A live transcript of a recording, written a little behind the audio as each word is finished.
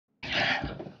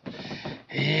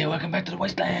Hey, welcome back to the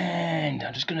wasteland.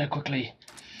 I'm just gonna quickly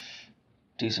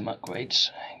do some upgrades,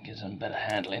 get some better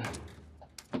handling.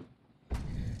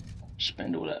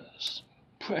 Spend all that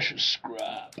precious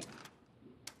scrap.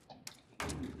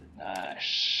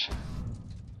 Nice.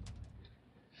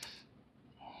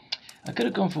 I could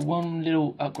have gone for one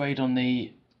little upgrade on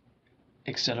the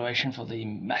acceleration for the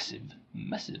massive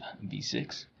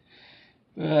V6,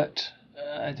 but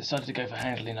I decided to go for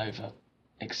handling over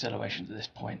acceleration at this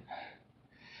point.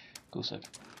 Of course,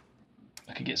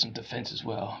 I could get some defense as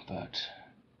well, but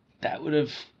that would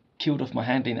have killed off my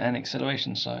handling and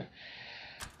acceleration, so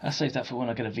I'll save that for when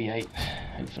I get a V8,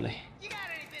 hopefully. You got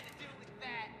anything to do with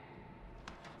that?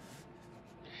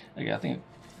 Okay, I think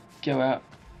go out.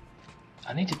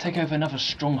 I need to take over another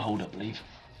stronghold, I believe.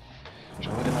 So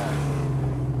we're gonna.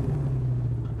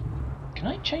 Can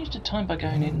I change the time by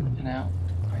going in and out?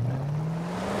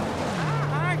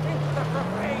 I think the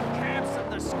propane camps of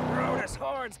the Scrotus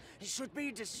hordes should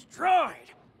be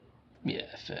destroyed.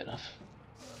 Yeah, fair enough.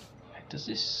 Okay, does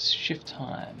this shift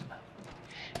time?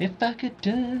 If I could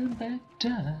turn back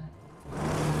time.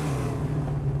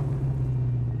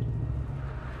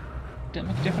 Did that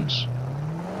make a difference?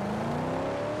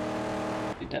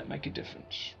 Did that make a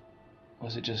difference? Or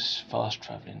is it just fast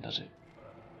travelling, does it?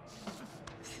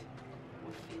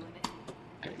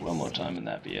 Okay, one more time and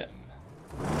that'd be it.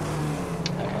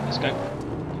 Okay, let's go.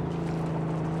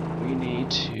 We need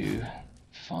to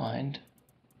find...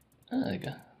 Oh, there you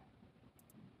go.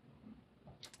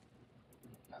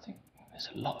 I think there's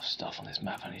a lot of stuff on this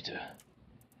map I need to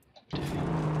do.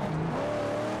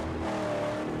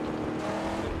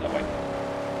 That way.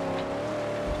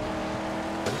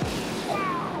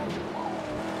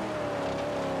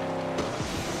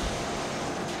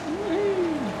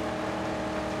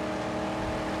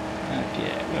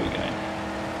 Okay, where are we going?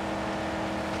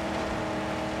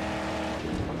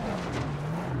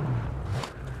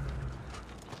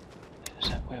 Is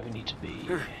that where we need to be?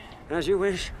 As you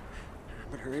wish,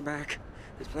 but hurry back.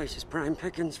 This place is prime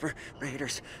pickings for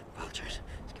raiders, vultures,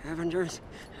 scavengers,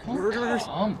 and murderers.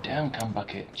 Calm down,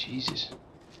 Cumbucket. Jesus.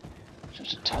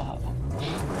 Such a tart. I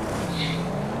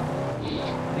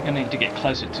think I need to get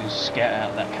closer to scout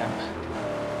out that camp.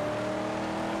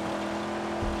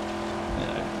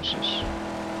 No, it's just...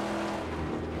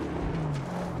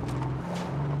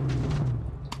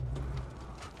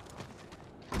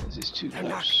 This is too The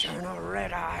close. nocturnal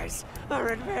red eyes are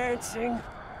advancing.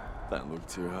 That looked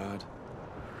too hard.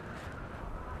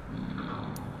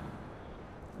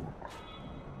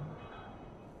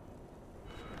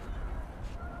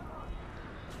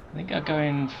 I think I'll go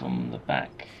in from the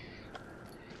back,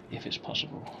 if it's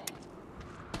possible.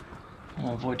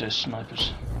 I'll avoid those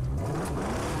snipers.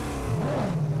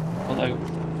 Although,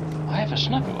 I have a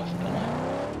sniper rifle, don't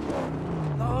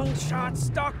I? Long shots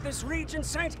stalk this region,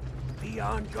 Saint. Be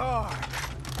on guard.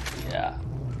 Yeah.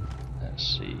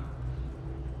 Let's see.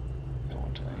 I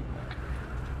want to aim back.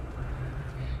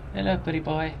 Hello, pretty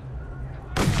boy.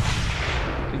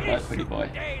 Goodbye, pretty boy.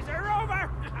 Days are over.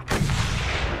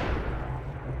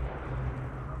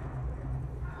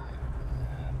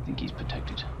 I think he's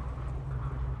protected.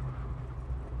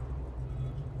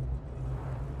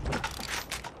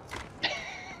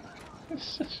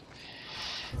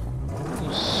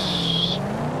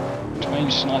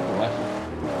 Strange sniper rifle.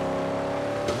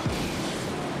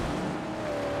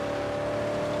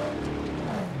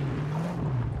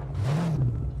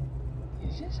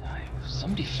 Is this?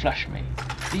 Somebody flash me.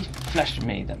 If he flashed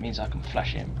me, that means I can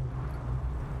flash him.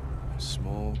 A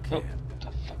small camp. Oh,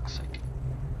 for fuck's sake.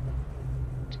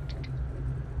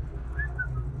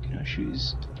 Can I shoot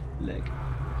his leg?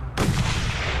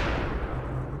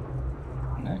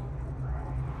 No.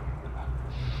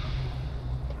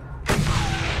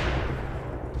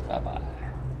 Bye-bye.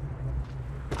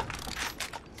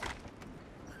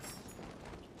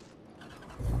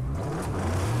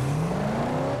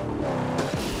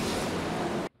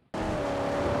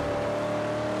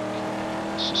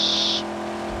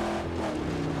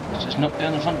 Let's just knock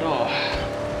down the front door.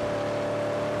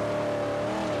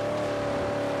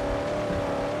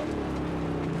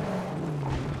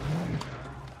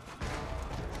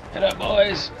 Get up,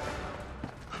 boys.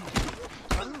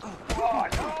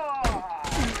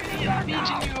 I'm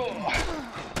eating you.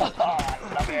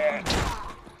 Love it.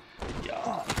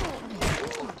 Yeah.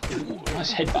 Ooh,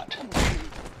 nice headbutt.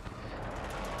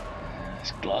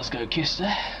 Nice Glasgow Kiss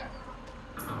there.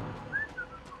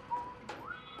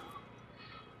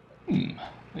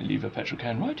 I'll leave a petrol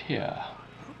can right here.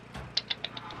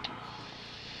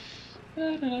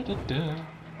 Da, da, da, da.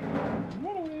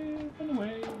 Run away, run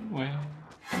away, run away.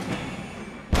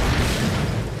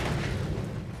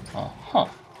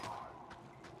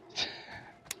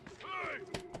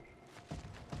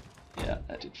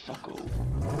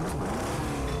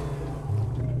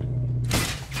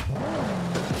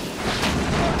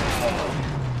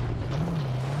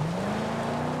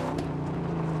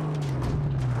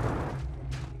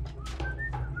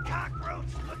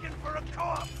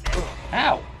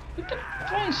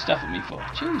 stuff at me for?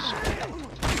 Jeez.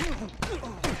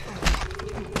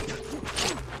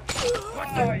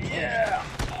 Oh yeah.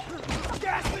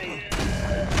 Yes.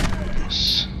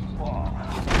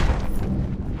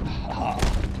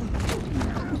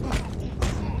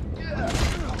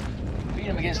 Beat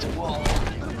him against a wall.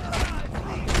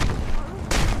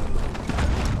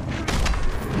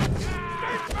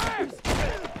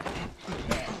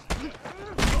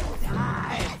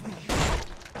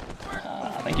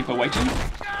 Thank you for waiting.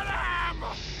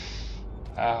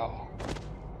 Ow.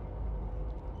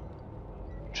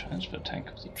 Transfer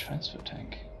tank was a transfer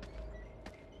tank.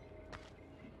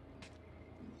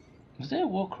 Was there a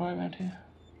war cry around here?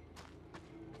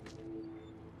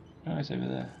 No, it's over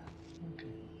there. Okay.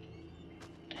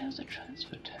 How's a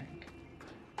transfer tank?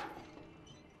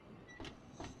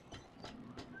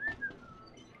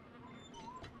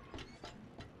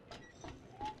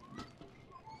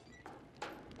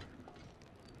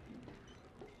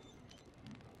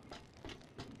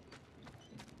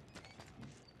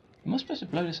 Am I supposed to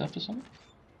blow this up or something?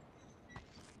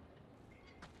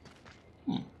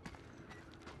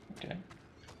 Okay.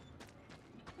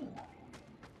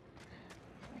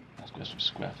 Let's go some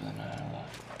scrap and then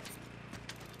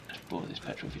let's borrow this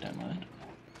petrol if you don't mind.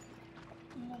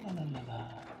 La la la la la.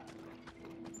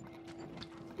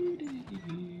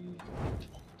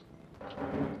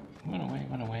 Run away,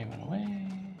 run away, run away.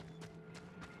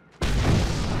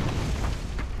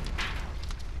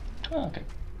 Oh, okay.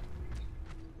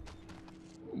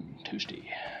 Toasty.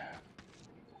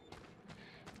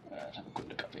 Let's have a quick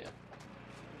look up here.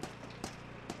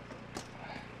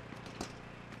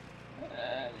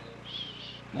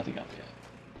 Nothing up here.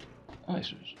 Oh,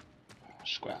 this was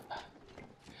scrap.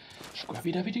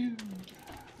 Scrappy Dappy Doo.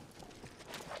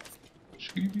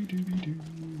 Scooby Dooby Doo,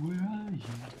 where are you?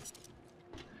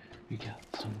 We got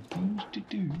some things to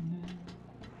do now.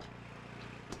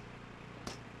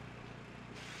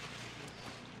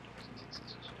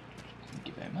 Thank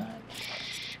you very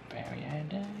much. Very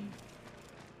handy.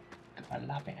 Gotta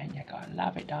love it, ain't you? Gotta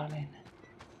love it, darling.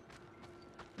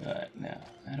 Right, now,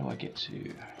 how do I get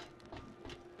to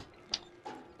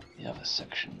the other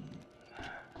section?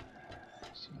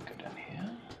 So we can go down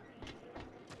here.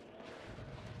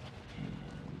 And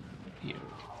here.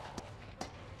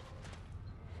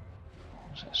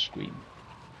 What's that scream?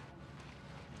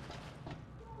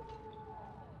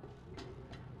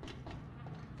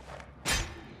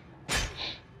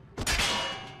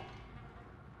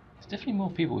 There's definitely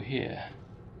more people here,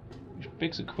 which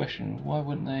begs the question, why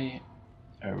weren't they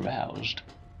aroused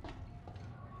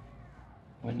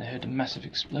when they heard the massive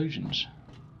explosions?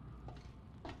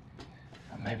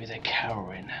 Or maybe they're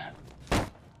cowering.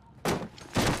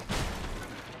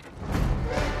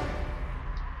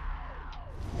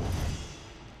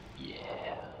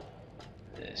 Yeah,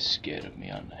 they're scared of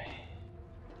me, aren't they?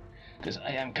 Because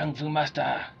I am Kung Fu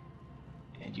Master,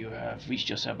 and you have reached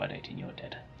your sell-by date and you're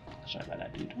dead. Sorry about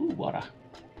that, dude. Ooh, water.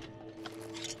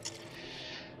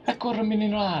 Acqua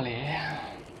minerale.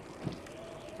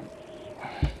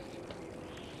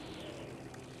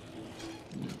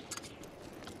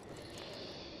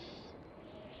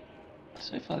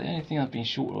 So far, the only thing I've been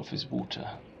short of is water.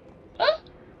 Ah!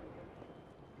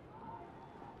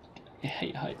 I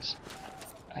hate heights.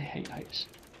 I hate heights.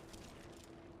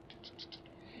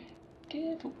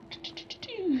 Careful.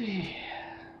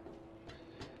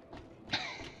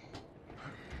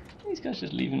 These guys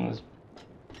just leaving all this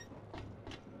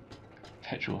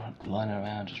petrol lying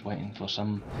around, just waiting for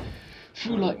some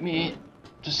fool like me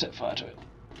to set fire to it.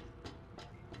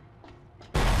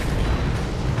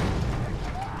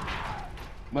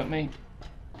 But me,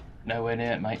 nowhere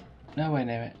near it, mate. Nowhere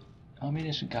near it. I'm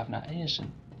innocent, governor.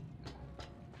 Innocent.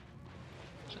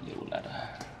 It's a little ladder.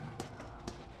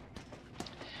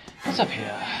 What's up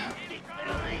here?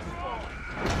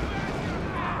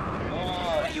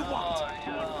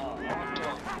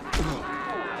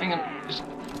 Hang on. Just,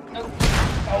 no.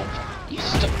 Oh, you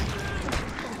stop.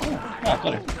 Oh, no, I've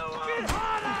got it.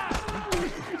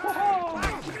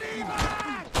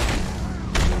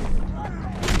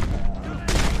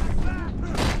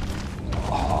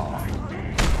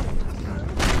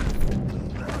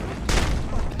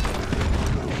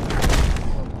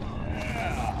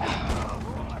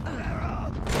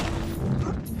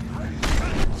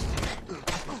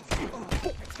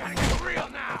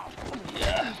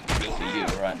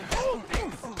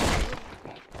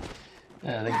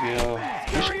 There they go.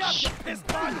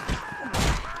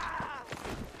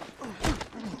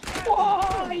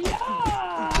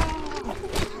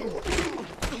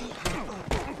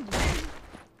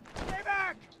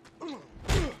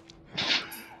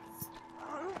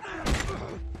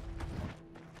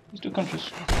 still conscious.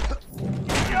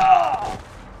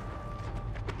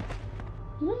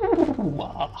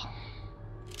 Wow.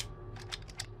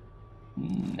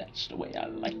 That's the way I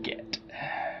like it.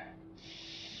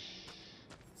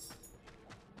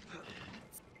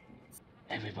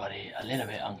 Everybody a little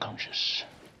bit unconscious.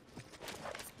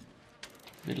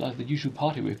 A bit like the usual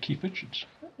party with Keith Richards.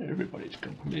 Everybody's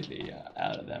completely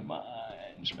out of their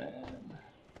minds, man.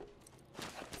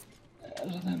 Out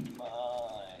of their minds.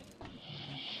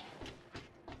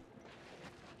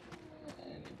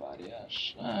 Anybody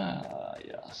else? Ah,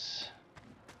 yes.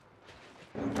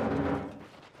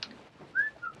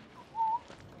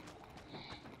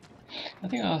 I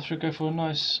think I should go for a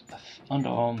nice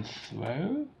underarm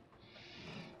throw.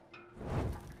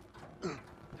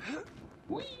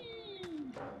 Whee!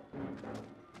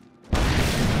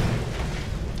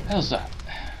 How's that?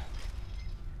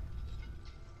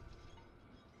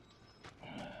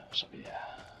 What's up here?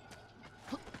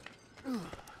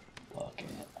 Okay,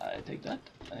 I take that.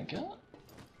 Thank you.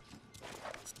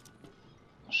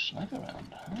 Sniper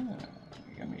round.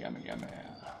 Yummy, yummy, yummy.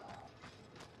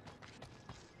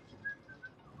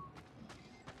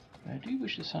 I do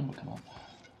wish the sun would come up.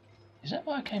 Is that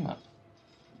why I came up?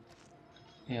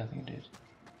 Yeah, I think it did.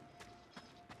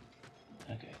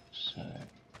 Okay, so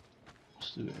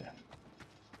what's through here?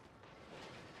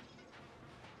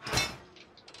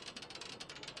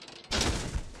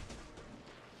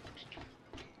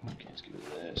 Okay, let's give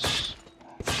it this.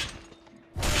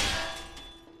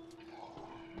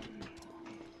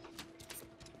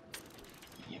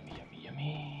 Yummy, yummy,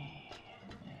 yummy.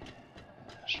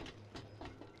 Yes.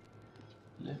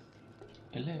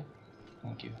 Hello.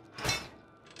 Thank you.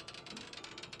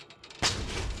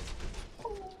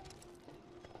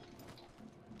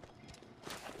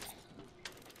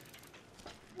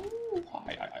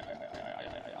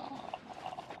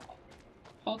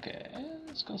 Okay,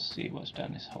 let's go see what's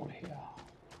down this hole here.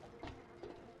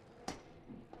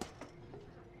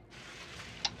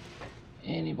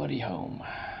 Anybody home?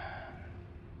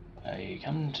 I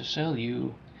come to sell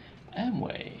you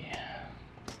Amway.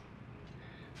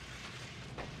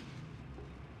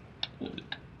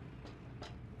 Look.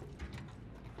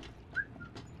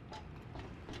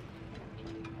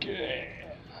 Okay.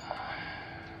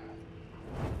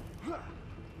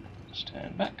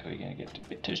 Stand back, or you're gonna get a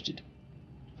bit toasted.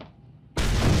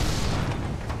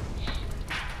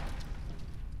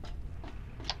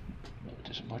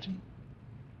 Disappointing.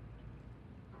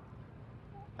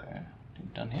 Okay, I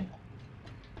think done here.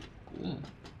 Good.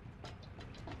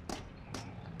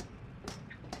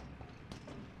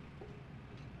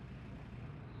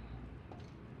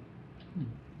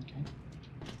 Okay.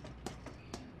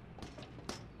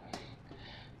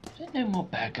 Is there no more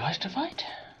bad guys to fight?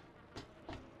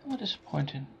 How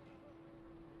disappointing.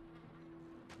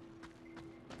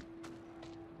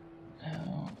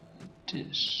 Now,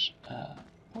 this,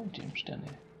 team's down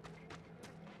here.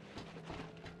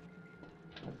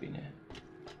 I've been here.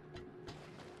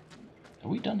 Are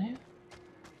we done here?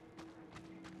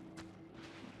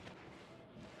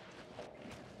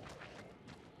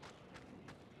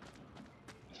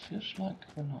 Feels like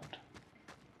we're not.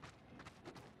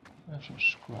 We have some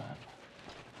scrap.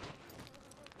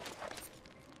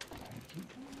 Thank you.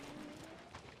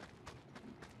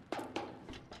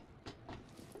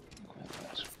 Grab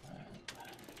that scrap.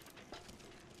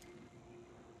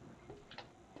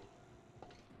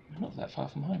 Not that far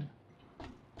from home.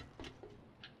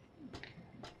 Okay.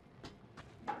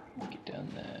 Get down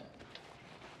there.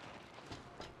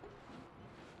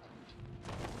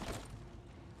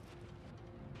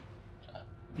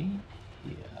 Be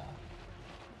here.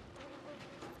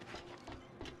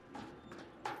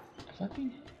 Have I been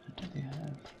here? I don't think I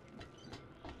have.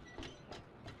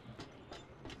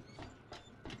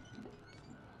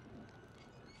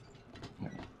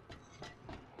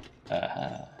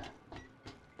 Aha.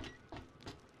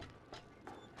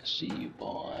 I see you,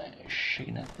 boy,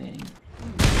 shaking that thing.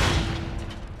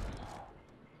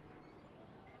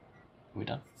 Are we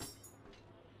done?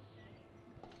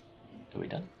 Are we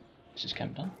done? Is this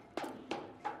camp done?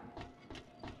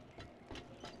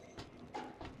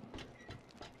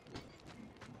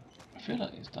 I feel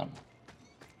like it's done.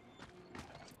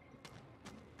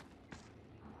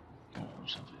 Oh,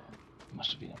 what's up here? It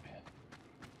must have been up here.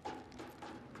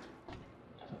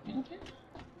 Have I been up here?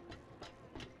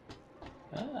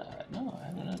 Ah, no, I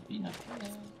haven't been up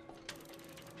here.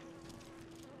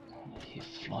 I hear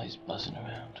flies buzzing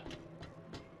around.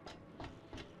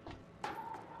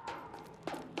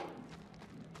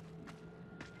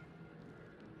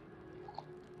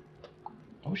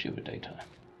 I wish it were daytime.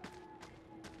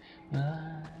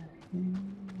 I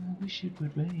wish it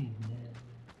would rain.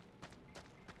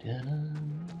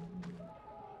 Dun.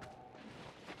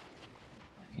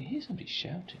 I can hear somebody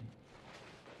shouting.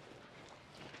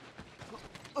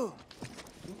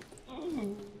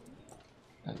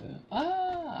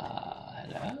 Ah,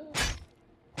 hello.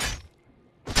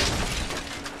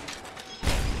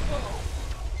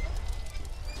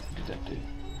 What did that do?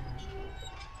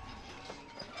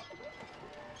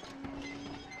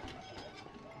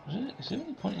 Is there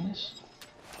any point in this?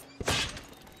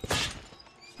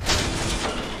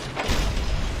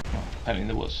 Oh, apparently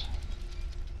there was.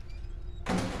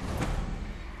 Fair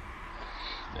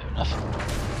enough.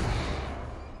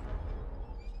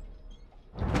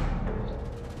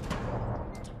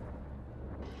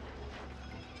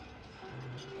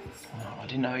 Oh, I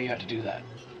didn't know you had to do that.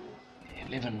 You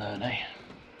live and learn, eh?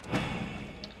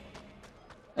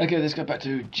 Okay, let's go back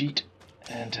to Jeet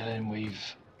and tell him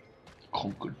we've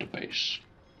conquered the base.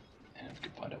 And if we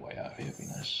can find a way out of here, it'd be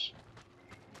nice.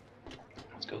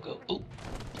 Let's go, go. Oh,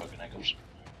 broken ankles.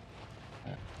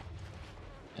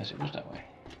 Yes, it was that way.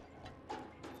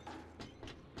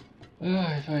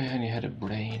 If I only had a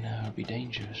brain, it would be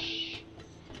dangerous.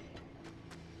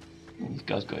 These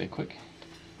guys got here quick.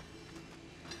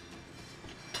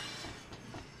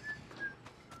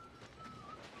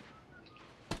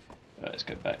 Right, let's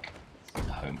go back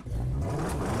home.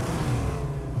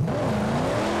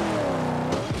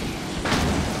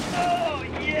 Oh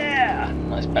yeah!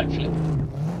 Nice backflip.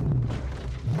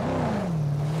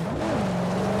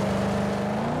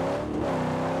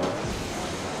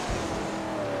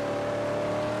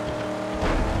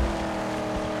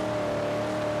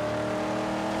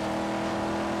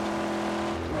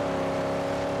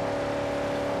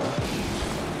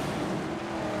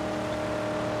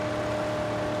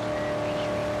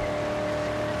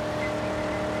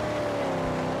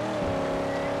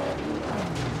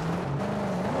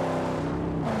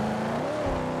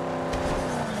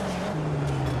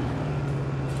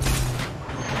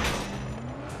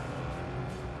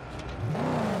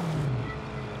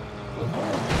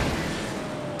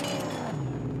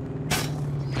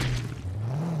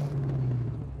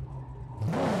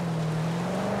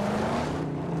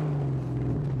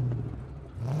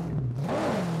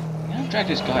 Drag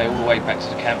this guy all the way back to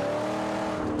the camp.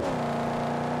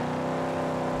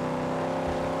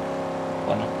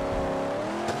 Why not?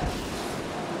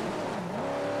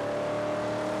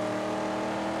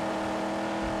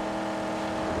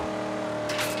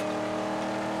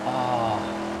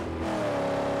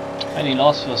 Only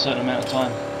lasts for a certain amount of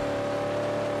time.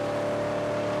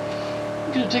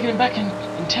 We could have taken him back and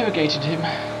interrogated him.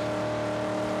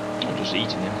 Or just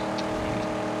eaten him.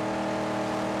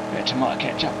 Bit of tomato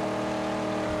ketchup.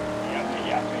 Yummy,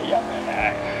 yummy, yummy.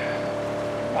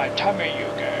 My tummy, you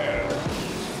girl.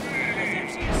 As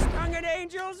if she is stung an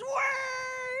angel's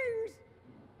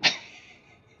wings!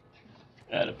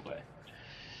 Attaboy.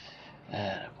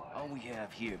 Attaboy. All we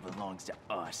have here belongs to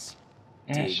us.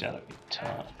 Yeah, shut up, you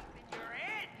tart.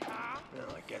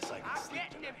 Well, I guess I can I'm sleep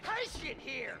getting tonight. impatient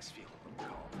here! What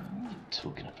are you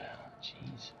talking about?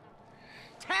 Jeez.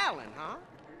 Talon, huh?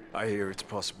 I hear it's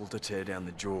possible to tear down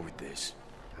the jaw with this.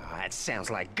 Oh, that sounds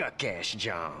like Guckash,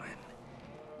 John.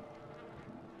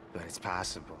 But it's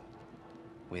possible.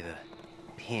 With a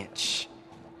pinch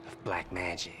of black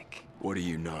magic. What do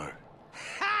you know?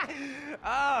 Ha!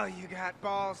 Oh, you got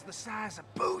balls the size of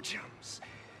boojums.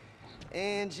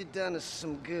 And you done us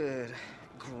some good,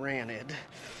 granted.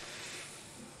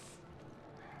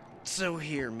 So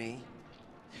hear me.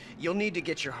 You'll need to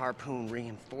get your harpoon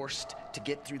reinforced to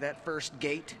get through that first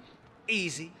gate.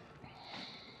 Easy.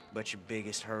 But your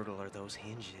biggest hurdle are those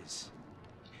hinges.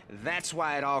 That's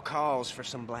why it all calls for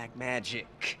some black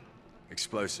magic.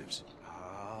 Explosives.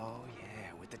 Oh,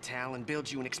 yeah. With the Talon,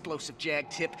 build you an explosive jag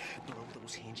tip, blow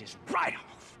those hinges right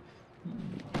off.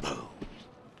 Boom.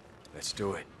 Let's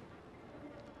do it.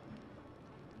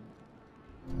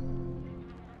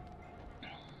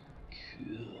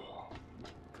 Cool.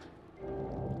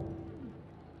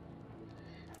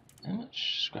 How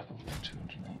much scrap of wood?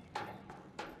 280.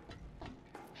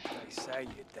 They say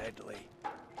you're deadly.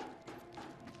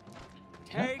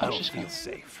 Take I I was don't just feel gonna...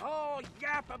 safe. Oh,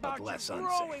 yap about your less unsafe.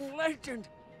 growing legend.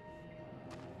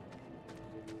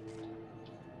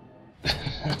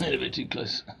 A little bit too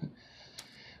close.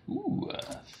 Ooh,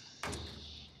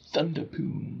 Thunder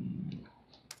Poon.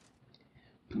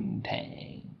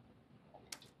 Poontang.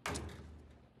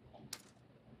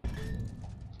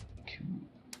 Cool.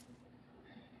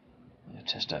 Yeah,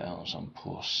 test that out on some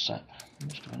poor sap.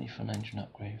 Must have only for an engine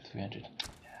upgrade of 300.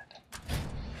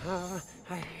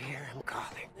 I hear him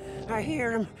calling. I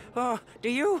hear him. Oh, do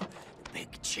you? The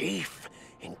big chief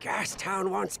in Gastown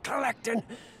wants collecting.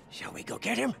 Shall we go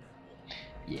get him?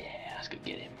 Yeah, let's go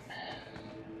get him.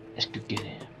 Let's go get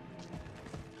him.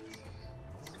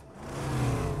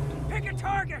 Pick a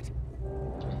target!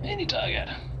 Any target.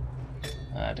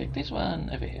 I pick this one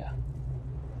over here.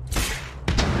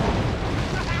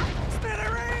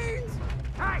 Smithereens!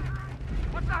 Hey!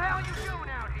 What the hell you doing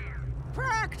out here?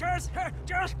 Practice!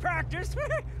 Just practice!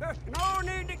 No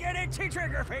need to get itchy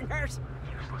trigger fingers!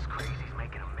 Useless crazy's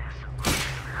making a mess.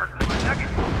 Hurting my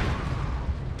nuggets.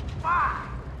 Fine.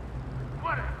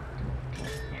 Whatever.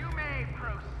 You may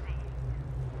proceed.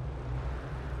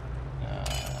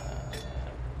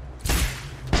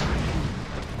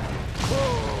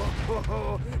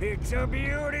 Oh, it's a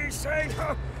beauty sight!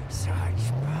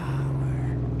 Such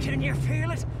power! Can you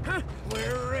feel it? Huh?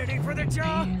 We're ready for the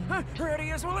job!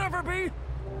 Ready as we'll ever be!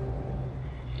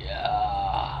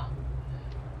 Yeah.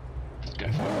 Let's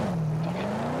go for it. Fuck it.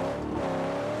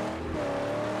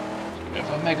 Let's go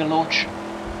for a mega launch.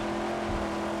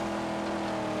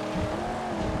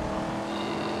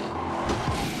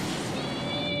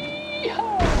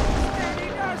 Steady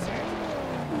does it!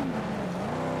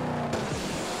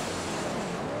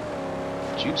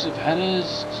 Dukes of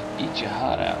Hatters, eat your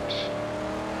heart out.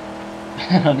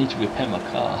 I need to repair my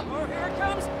car. Oh, here it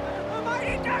comes! A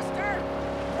mighty duster!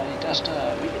 Hey, Duster,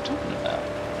 what are you talking about?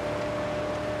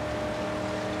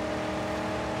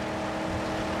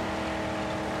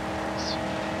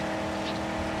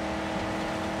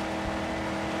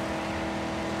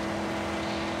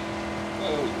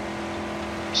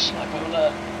 Whoa. Sniper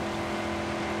alert.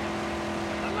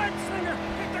 The lead slinger!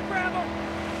 Hit the gravel!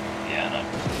 Yeah, I know.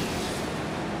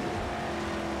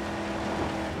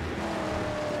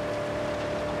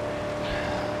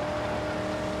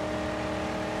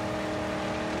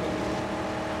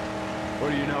 What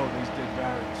do you know of these dead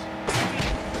barracks?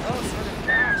 Those are the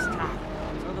gas top,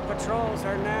 so the patrols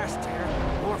are nastier,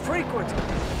 more frequent.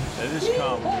 They're this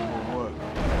calm when we work.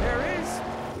 There is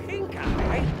Pink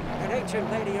Eye, an ancient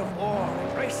lady of war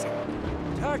and racing.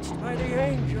 Touched by the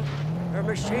angel, her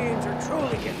machines are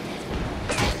truly gifted.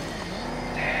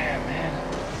 Damn, man.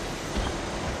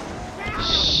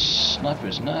 Sniper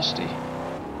is nasty.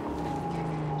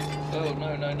 Oh,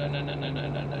 no, no, no, no, no, no, no,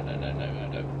 no, no, no, no, no, I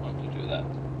don't want to do that.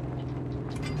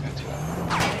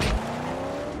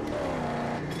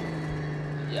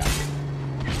 Yeah.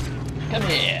 Come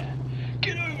here.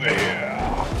 Get over here.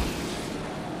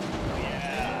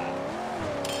 Yeah.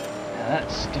 Now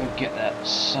let's go get that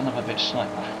son of a bitch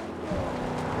sniper.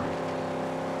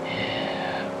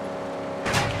 Yeah.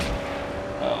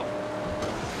 Oh.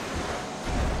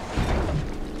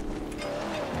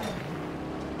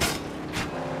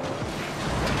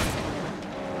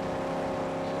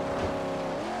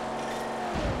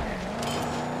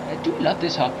 I do love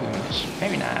this harpoon. It's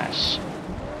very nice.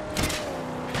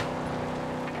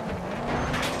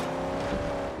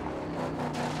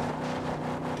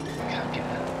 Can't get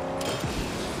that.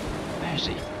 Where is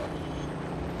he?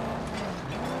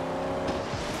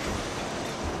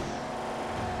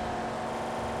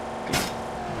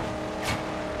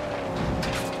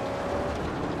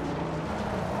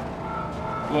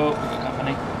 Whoa, we got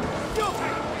company. Guilty!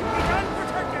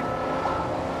 Unprotected!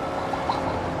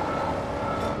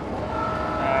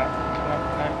 Come on,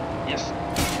 no. Yes.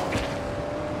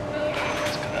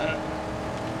 Let's go.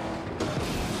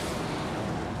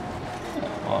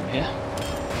 While I'm here.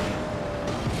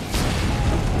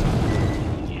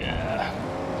 Yeah.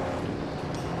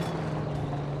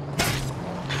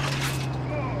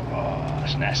 Oh,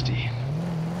 that's nasty.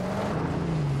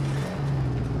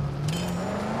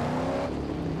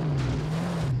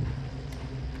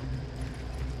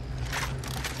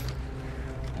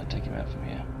 I'll take him out from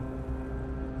here.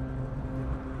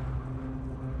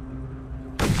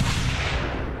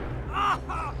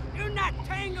 Oh, do not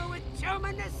tangle with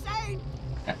Gentleman the Saint!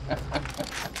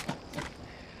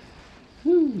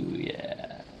 Ooh,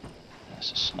 yeah.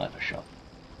 That's a sniper shot.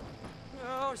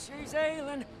 Oh, she's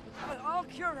ailing. I'll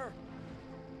cure her.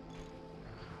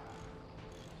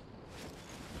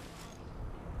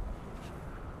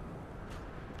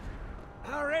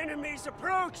 Our enemies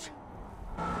approach.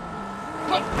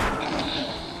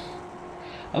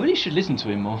 I really should listen to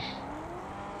him more.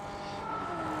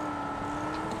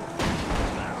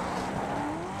 No.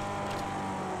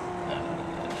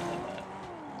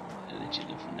 I'll let you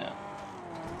live for now.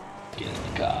 Get in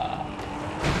the car.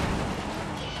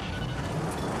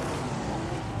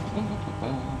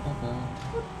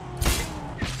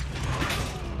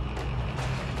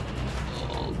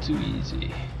 All too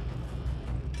easy.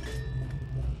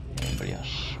 Anybody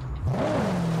else?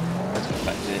 Let's go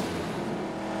back to it.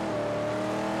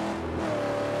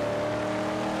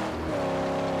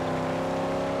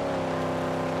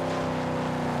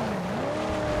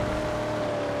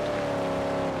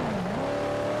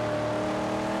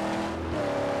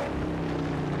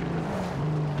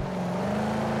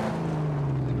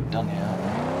 done here, aren't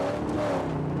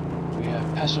we? We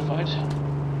have pacified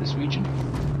this region.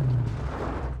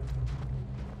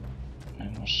 No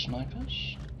more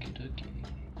snipers. Okey-dokey.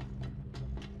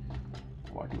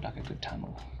 Oh, I do like a good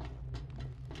tunnel.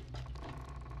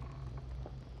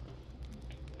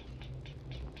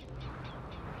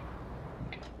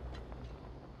 Okay.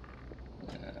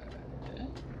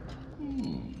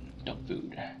 Dog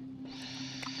food.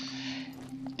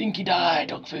 Dinky die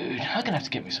dog food. I'm gonna have to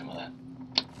get me some of that.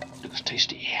 Looks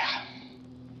tasty.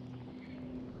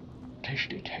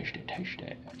 Tasty, tasty, tasty.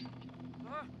 A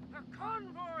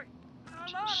convoy!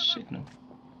 Signal.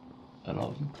 A lot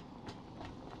of them.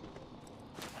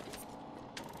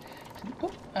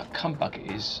 What that cum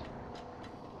bucket is.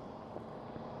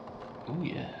 Oh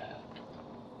yeah.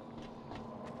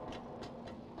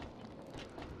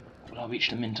 Will I reach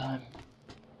them in time?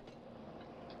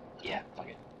 Yeah, fuck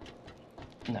it.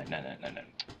 No.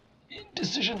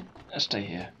 Indecision. I'll stay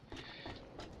here.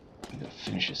 I'm gonna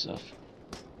finish this off.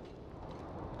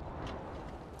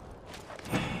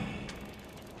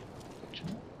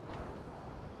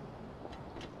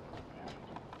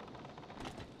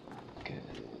 Okay,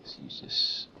 let's use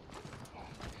this.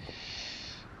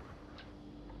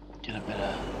 Get a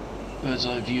better bird's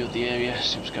eye view of the area,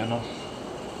 see what's going on.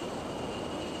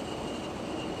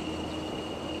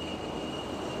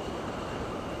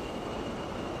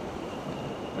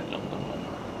 Went long, gone one.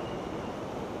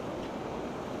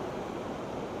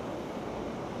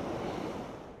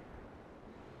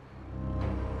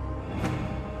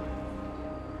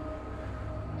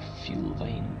 Fuel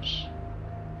veins.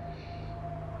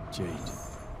 Jade.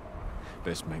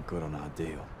 Best make good on our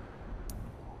deal.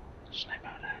 Snipe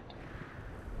out that.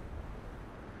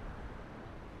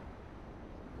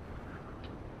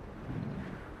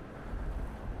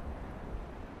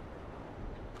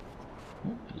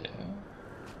 Oh, hello.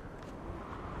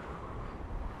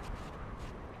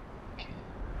 Okay.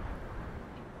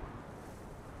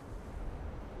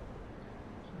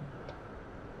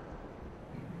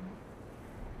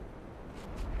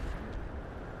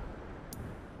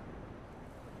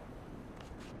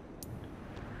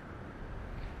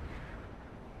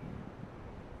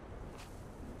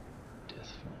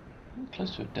 Death farm.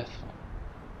 Close to a death farm.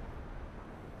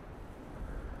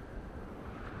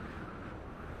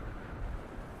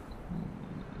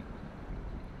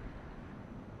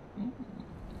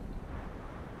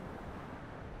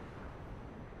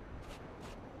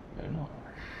 Very nice.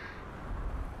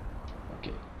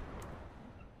 Okay.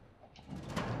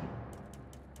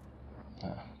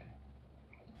 Okay.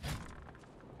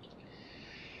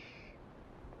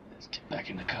 Let's get back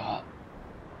in the car.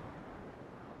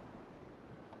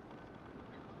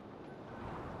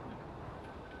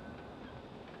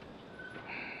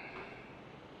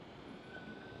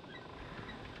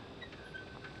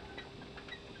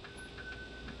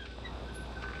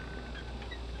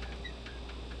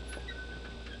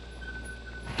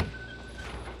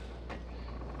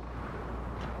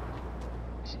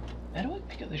 How do I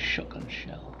pick up this shotgun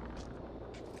shell?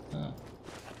 Oh.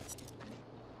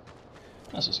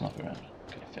 That's a sniper round.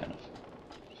 Okay, fair enough.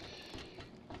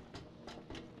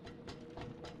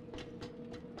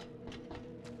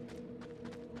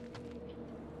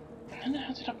 And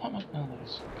how did I put my... Oh, there it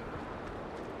is.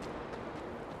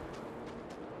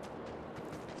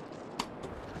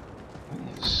 I think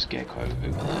there's a scarecrow over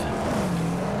there.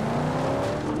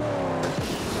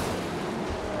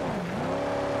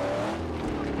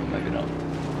 Maybe not.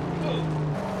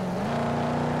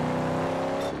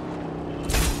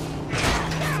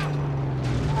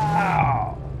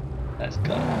 Ow! That's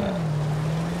gotta hurt.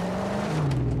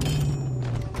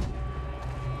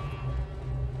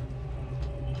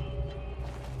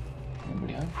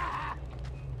 Anybody home?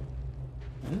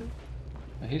 Hello?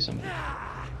 I hear somebody.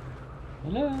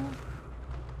 Hello?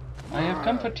 I have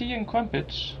come for tea and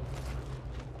crumpets.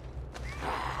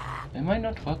 Am I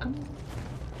not welcome?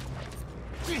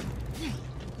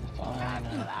 Fine.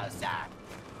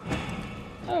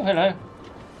 Oh, hello.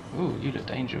 Ooh, you look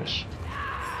dangerous.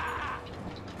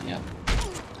 Yeah.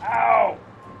 Ow!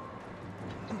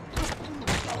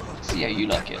 See how you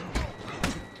like it.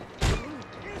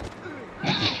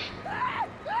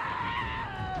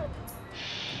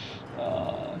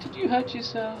 Did you hurt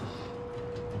yourself?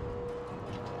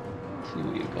 Let's see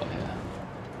what you've got here.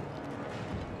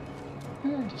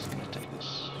 I'm just gonna take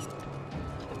this.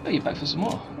 Oh, you're back for some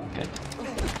more. Okay.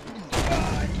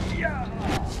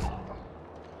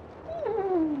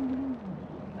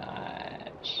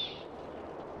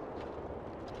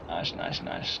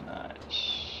 Nice. Nice.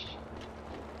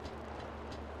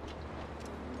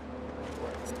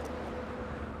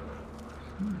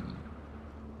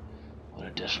 What a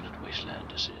a desolate wasteland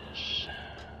this is.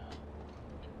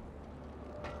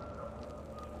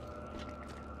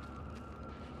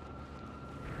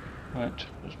 Right,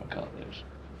 where's my car? There's.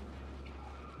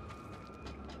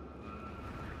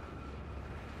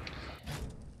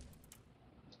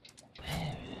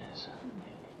 There it is.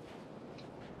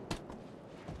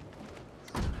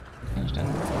 There's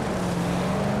down there.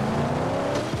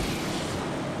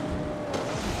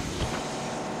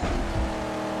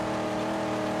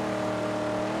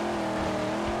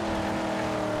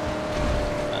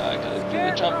 I gotta do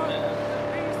the jump, man.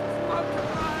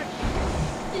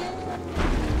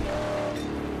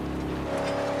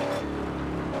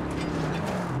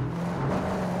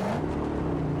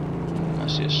 I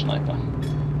see a sniper.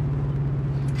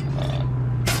 Come on.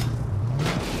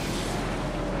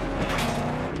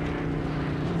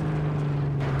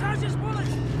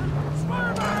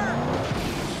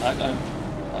 I got him.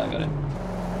 I got him.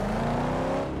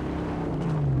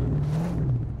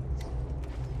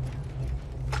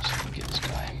 Let's see if we can get this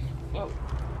guy. Whoa.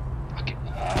 Okay.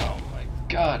 Oh my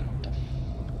god. What the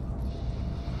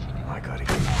I gotta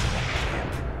get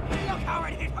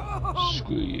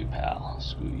Screw you, pal.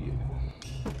 Screw you.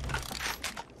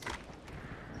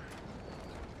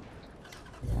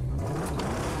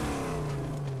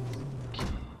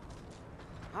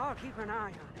 I'll keep an eye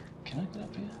on her. Can I get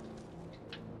up here?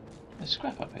 There's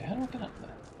scrap up here. How do I get up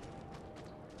there?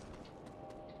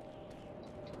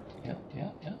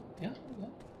 Yeah.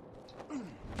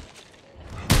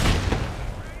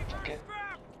 Okay.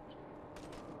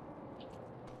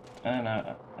 Oh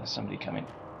no, there's somebody coming.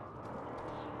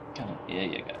 Come on, here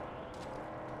you go.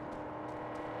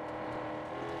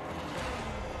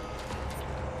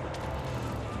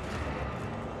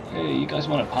 Hey, you guys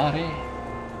want a party?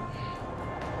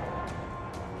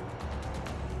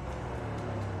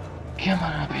 Come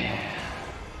on up here.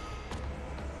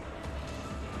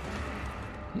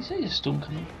 You say there's a storm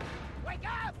coming? Wake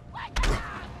up! Wake up!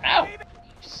 Ow!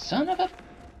 Son of a...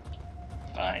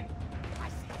 Fine.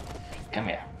 Come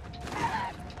here.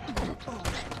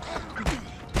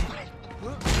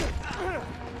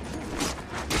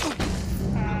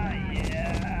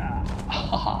 Yeah.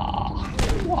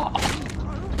 Wow.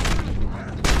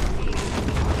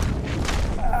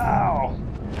 Ow.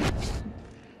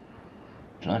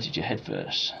 Planted your head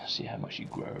first. See how much you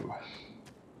grow.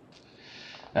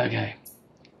 Okay.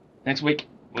 Next week,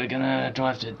 we're gonna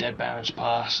drive to Dead Baron's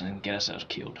Pass and get ourselves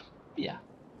killed. Yeah.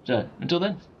 So, until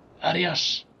then,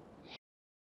 adios.